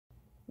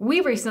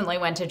We recently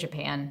went to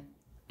Japan,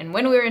 and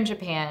when we were in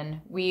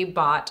Japan, we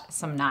bought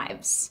some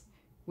knives.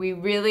 We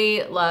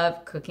really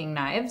love cooking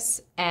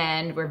knives,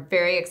 and we're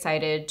very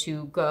excited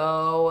to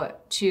go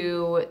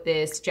to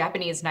this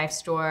Japanese knife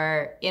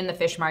store in the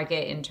fish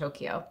market in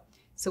Tokyo.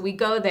 So we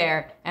go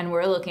there, and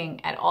we're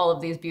looking at all of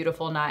these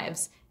beautiful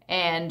knives,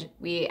 and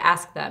we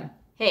ask them,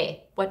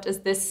 hey, what does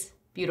this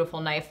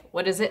beautiful knife,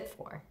 what is it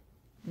for?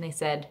 And they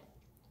said,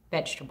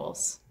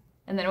 vegetables.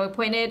 And then we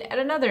pointed at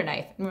another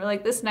knife and we're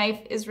like, this knife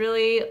is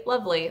really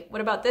lovely.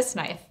 What about this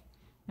knife?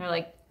 And they're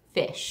like,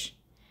 fish.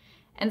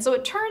 And so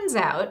it turns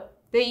out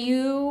that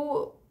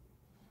you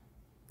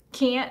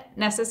can't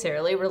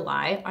necessarily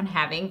rely on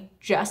having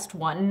just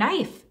one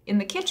knife in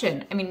the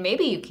kitchen. I mean,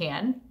 maybe you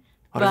can.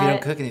 What if you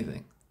don't cook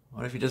anything?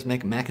 What if you just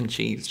make mac and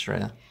cheese,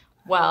 Shreya?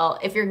 Well,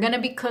 if you're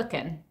gonna be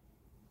cooking,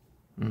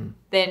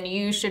 then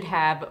you should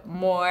have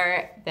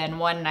more than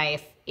one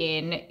knife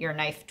in your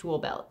knife tool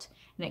belt.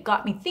 And it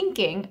got me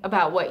thinking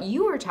about what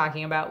you were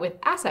talking about with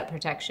asset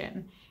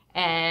protection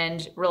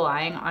and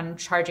relying on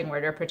charging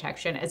order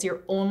protection as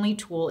your only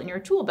tool in your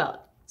tool belt.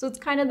 So it's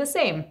kind of the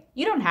same.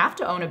 You don't have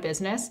to own a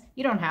business.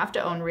 You don't have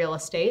to own real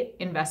estate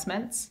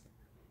investments.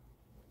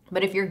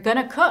 But if you're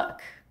gonna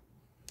cook,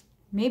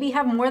 maybe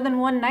have more than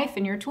one knife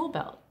in your tool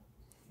belt.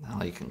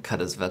 All you can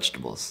cut is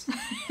vegetables.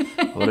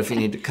 What if you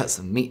need to cut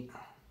some meat?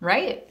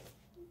 Right.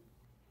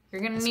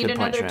 You're gonna need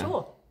another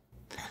tool.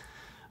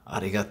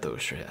 Arigato,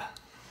 Shreya.